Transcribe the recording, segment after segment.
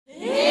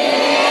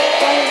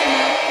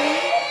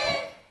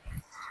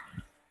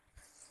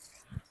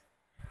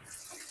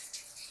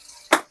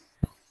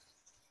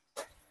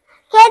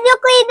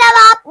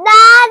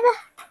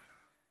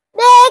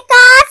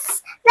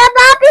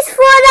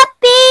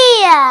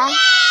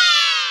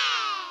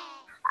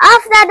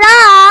the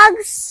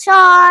dogs,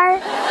 sure.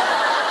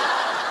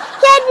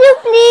 Can you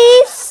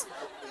please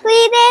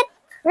clean it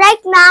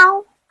right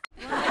now?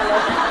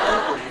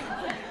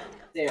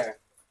 There.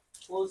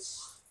 Who's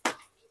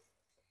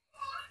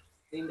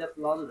clean that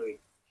laundry?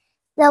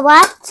 The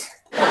what?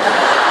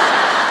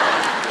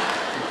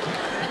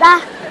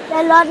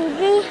 The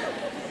laundry.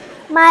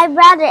 My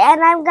brother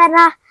and I'm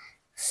gonna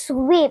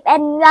sweep,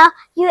 and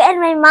you and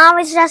my mom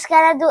is just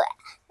gonna do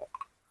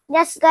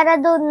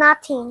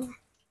nothing.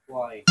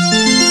 Why?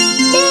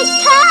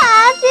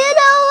 Because you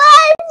don't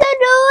want to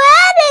do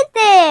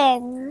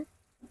anything.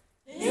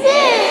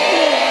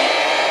 Seriously.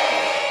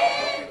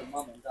 Your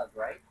mom and dad,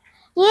 right?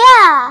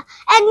 Yeah,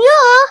 and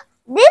you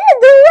didn't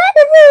do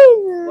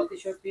anything. What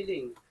is your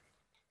feeling?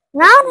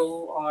 Now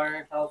You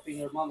are helping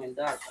your mom and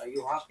dad. Are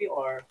you happy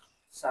or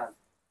sad?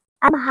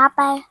 I'm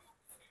happy.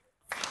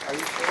 Are you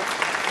sure?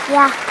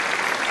 Yeah,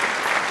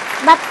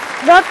 but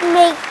don't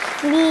make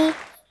me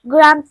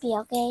grumpy,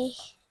 okay?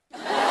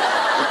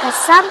 Because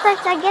sometimes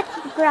I get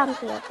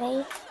grumpy,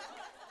 okay?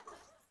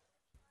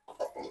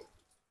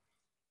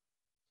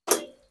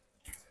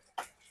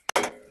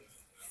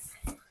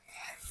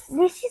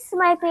 This is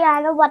my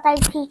piano, what I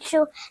teach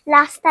you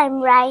last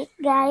time, right,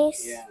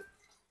 guys? Yeah.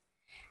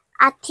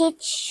 I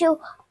teach you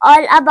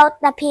all about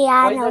the Why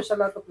piano. there's a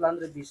lot of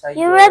laundry beside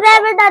You your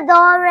remember the do,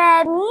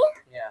 re, mi?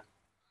 Yeah.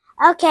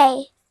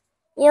 Okay,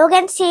 you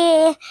can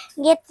see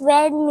it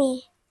with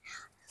me.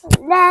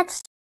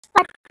 Let's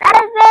start at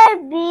the very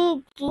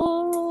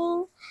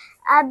beginning.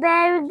 A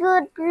very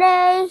good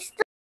place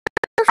to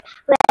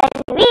when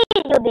you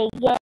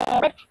begin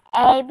with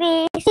A,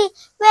 B, C.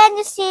 When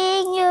you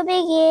sing, you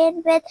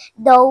begin with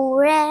do,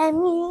 re,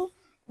 mi.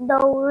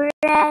 Do,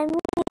 re, mi.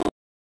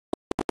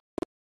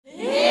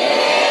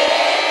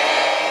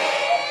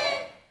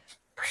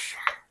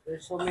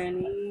 There's so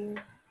many.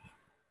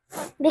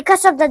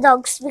 Because of the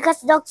dogs.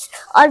 Because dogs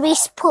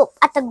always poop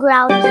at the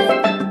ground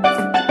here.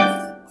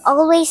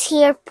 Always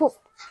here poop.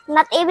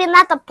 Not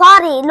a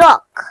potty.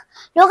 Look.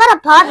 Look at the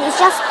potty. It's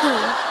just pee. You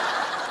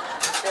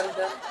sell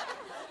them.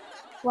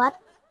 What?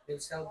 You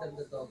sell them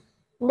the dog.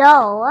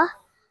 No.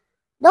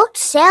 Don't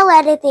sell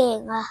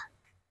anything.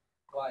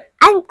 Why?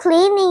 I'm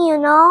cleaning, you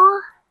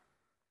know.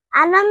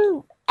 And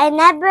I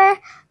never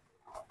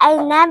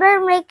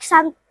make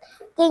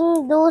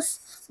something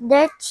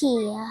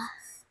dirty.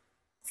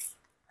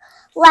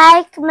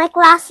 Like my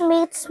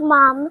classmates'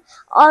 mom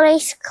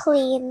always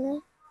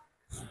clean.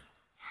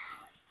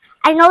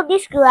 I know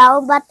this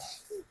girl, but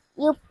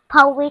you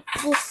poet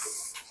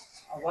this.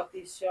 What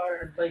is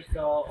your advice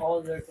to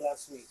all your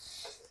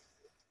classmates?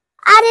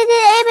 I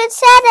didn't even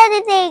said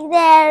anything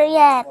there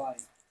yet. Why?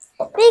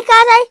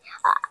 Because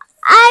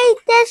I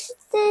just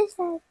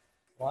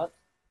What?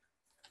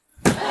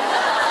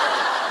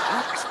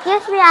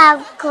 excuse me,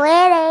 I'm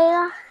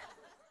cleaning.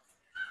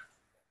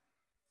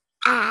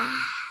 Ah.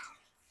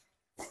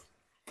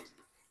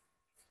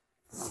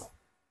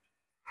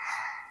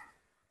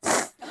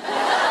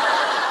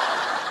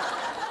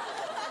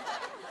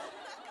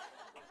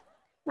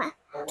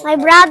 My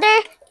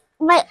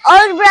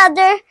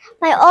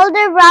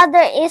older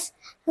brother is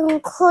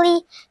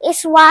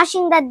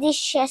washing the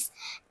dishes.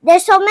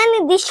 There's so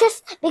many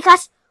dishes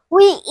because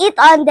we eat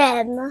on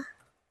them.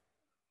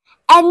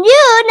 And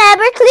you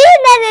never clean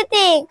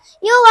anything.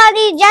 You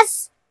only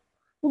just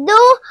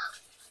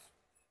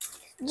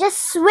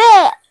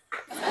swear.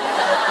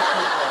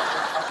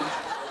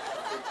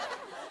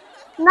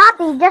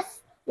 Nothing,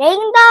 just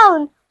laying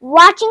down,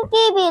 watching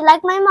TV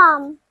like my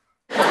mom.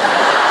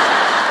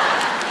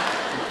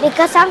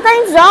 Because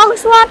sometimes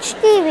dogs watch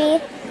TV,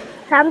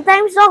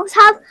 sometimes dogs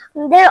have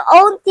their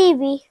own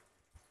TV.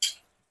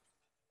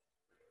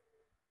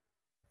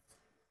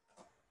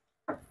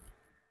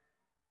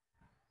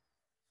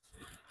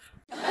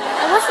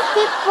 I was the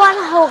fifth one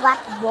who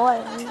got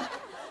born.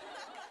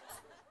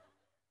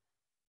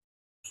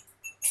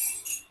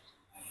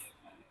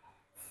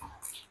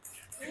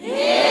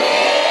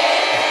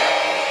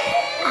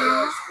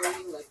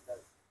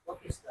 What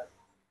is that?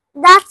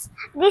 That's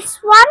this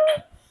one.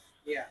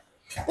 Yeah.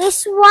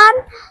 This one,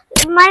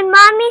 my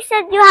mommy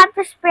said you have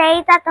to spray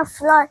it at the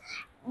floor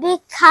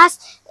because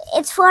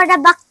it's for the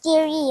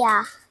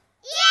bacteria.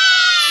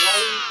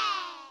 Why?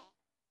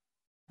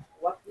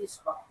 What is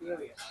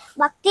bacteria?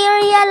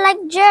 Bacteria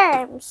like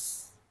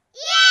germs.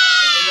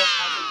 And then what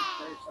happens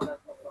if there's a lot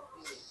of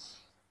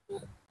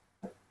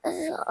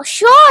bacteria?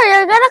 Sure,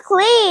 you're gonna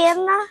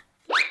clean.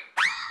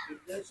 If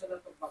there's a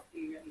lot of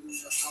bacteria in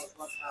your house,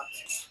 what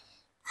happens?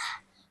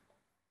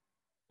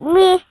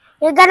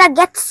 You're gonna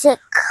get sick.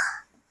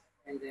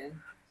 And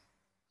then?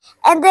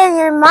 And then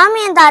your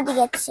mommy and daddy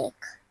get sick.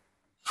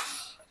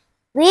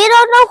 We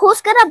don't know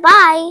who's gonna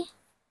buy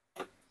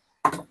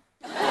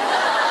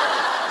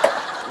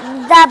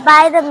the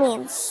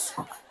vitamins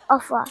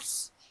of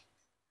us.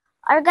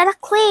 Are gonna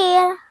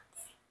clear.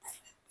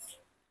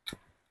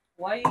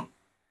 Why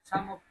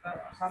some of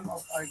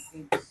our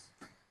kids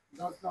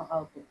don't know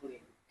how to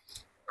clean?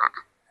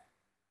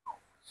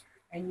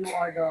 And you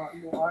are good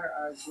in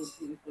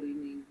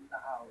cleaning the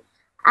house.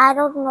 I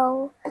don't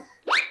know.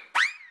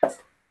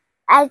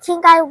 I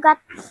think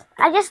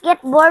I just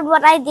get bored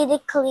when I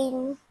didn't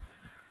clean.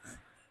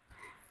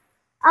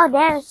 Oh,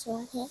 there's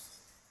one here.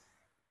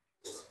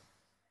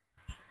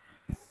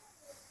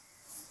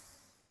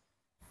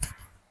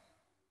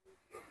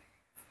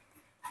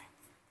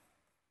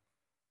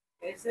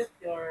 Is it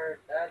your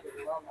dad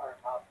and mom are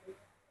happy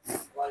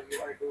while you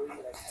are doing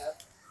like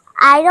that?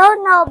 I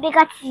don't know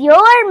because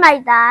you're my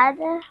dad.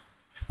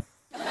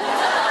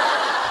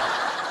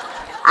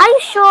 Are you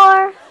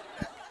sure?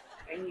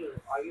 And you,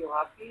 are you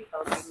happy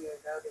helping your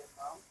dad and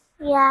mom?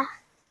 Yeah.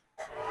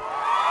 Did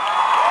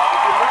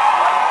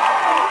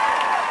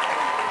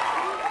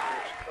you not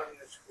like from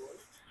your school?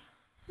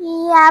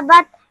 Yeah,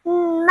 but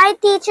my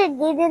teacher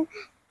didn't.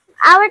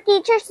 Our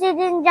teachers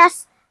didn't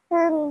just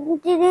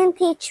didn't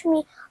teach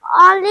me.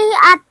 Only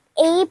at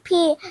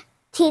AP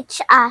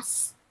teach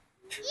us.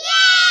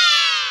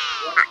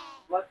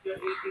 What your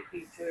AP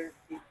teacher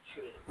teach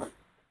you?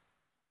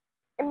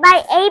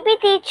 My AP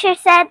teacher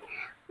said,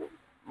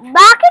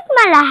 "Bakit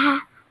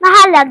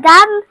mahalaga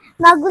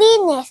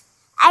maglinis?"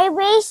 I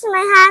raised my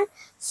hand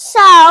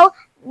so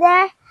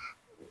there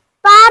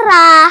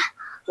para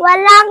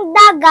walang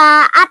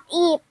daga at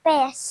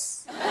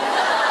ipis.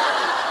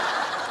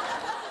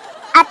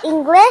 At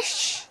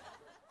English,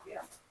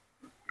 Yeah.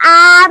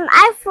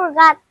 I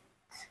forgot.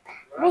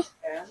 Rock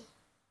and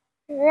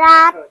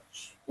Rat,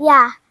 coach.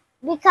 yeah,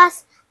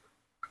 because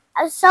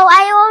so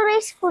I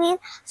always clean,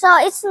 so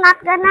it's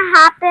not gonna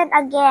happen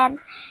again,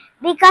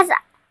 because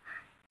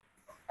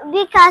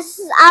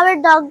our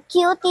dog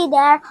Cutie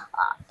there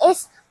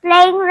is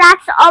playing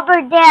rats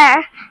over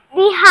there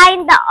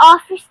behind the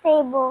office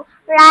table,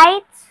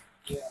 right?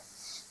 Yeah.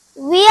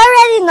 We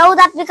already know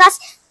that because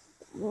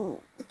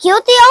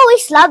Cutie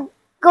always loved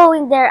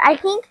going there. I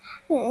think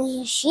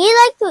she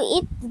liked to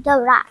eat the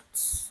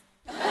rats.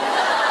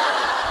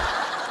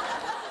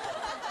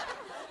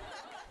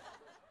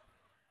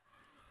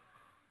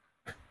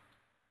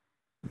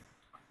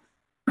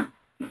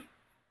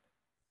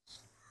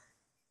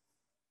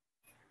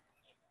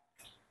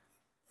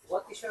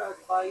 What is your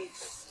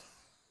advice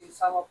in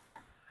some of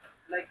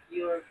like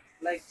you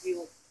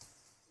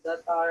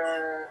that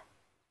are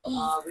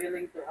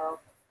willing to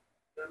help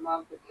your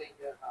mom to clean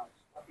your house?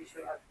 What is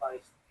your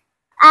advice?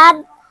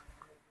 Um,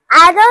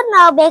 I don't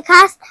know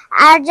because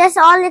I just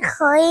only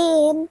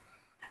clean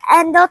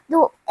and don't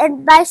do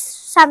advice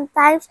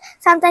sometimes.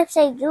 Sometimes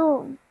I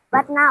do,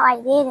 but now I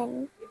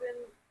didn't.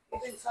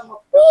 Even some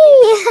of the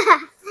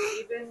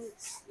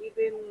kids,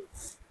 even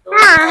those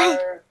Ah.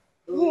 are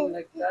doing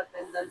like that,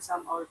 and then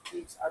some of our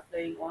kids are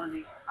playing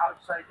only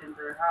outside in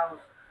their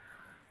house.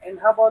 And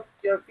how about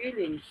your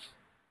feelings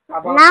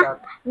about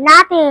that?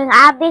 Nothing.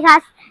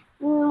 Because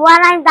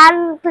when I'm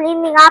done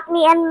cleaning up,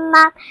 me and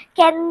Mom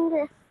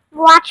can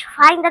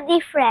find the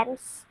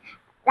difference.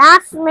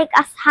 That's make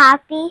us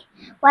happy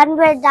when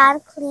we're done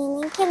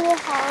cleaning. Can you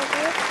hold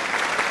it?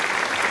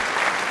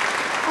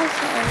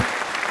 Okay.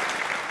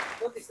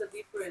 What is the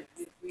difference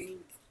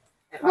between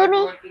a Give me.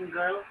 hardworking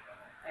girl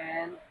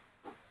and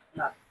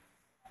not?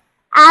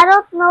 I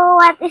don't know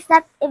what is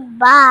that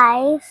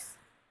advice.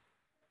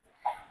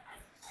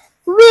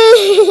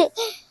 We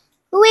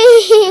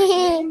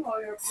Cleaning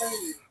or you're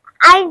playing?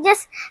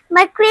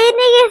 My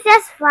cleaning is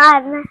just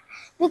fun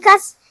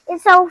because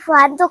it's so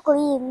fun to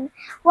clean.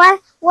 When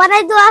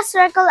I do a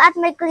circle at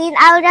my clean,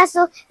 I'll just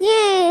do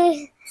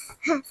yay.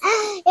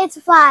 It's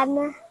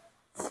fun.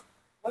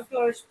 What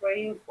you're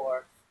spraying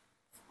for?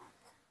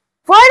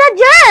 For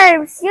the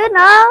germs, you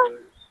know.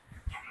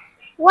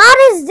 What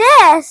is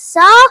this?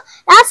 So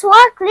that's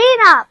for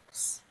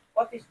cleanups.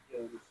 What is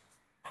germs?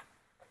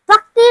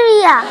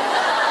 Bacteria.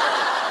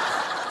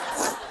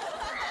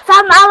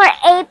 From our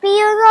AP,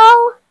 you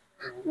know,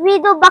 we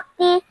do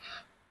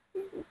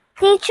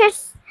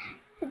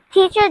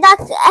teacher that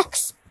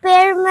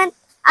experiment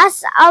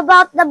us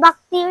about the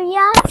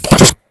bacteria,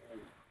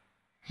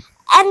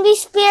 and we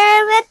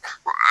experiment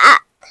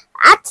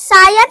at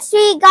science.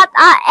 We got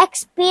our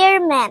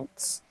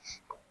experiments,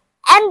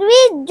 and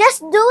we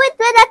just do it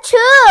with a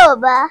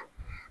tube.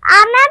 I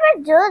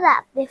never do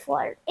that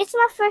before. It's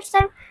my first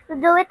time to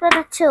do it with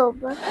a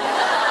tube.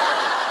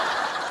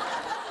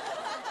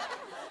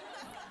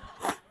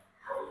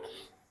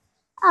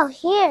 Oh,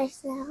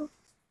 here's now.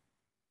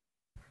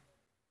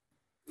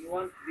 You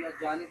want to be a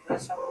janitor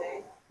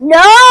someday? No,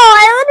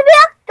 I want to be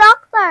a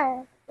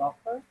doctor.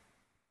 Doctor?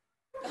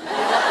 If you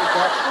want a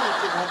doctor, you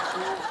should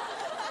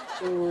have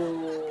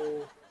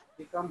to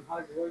become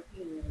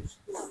hardworking in your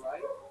school,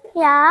 right?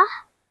 Yeah,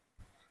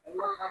 And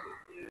what happened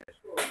to your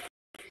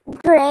school?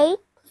 great.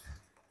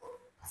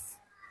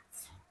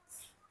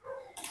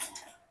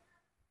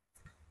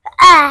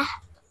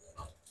 Ah,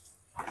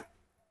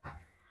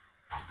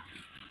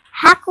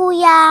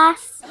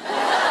 hakuyas.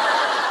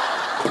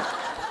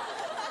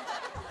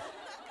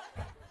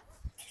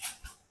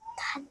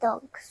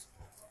 Dogs.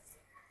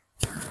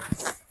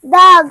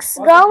 Dogs,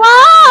 go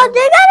out.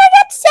 They're gonna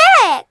get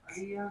sick.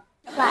 Aria,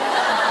 What?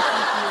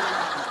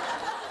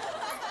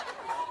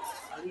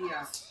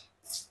 Aria,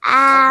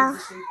 Uh, what did you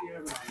say to your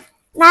mom?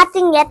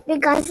 Nothing yet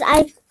because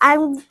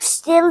I'm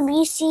still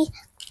busy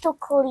to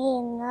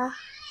clean.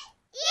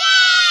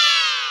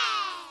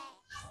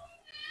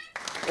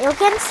 You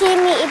can see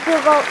me if you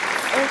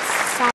go.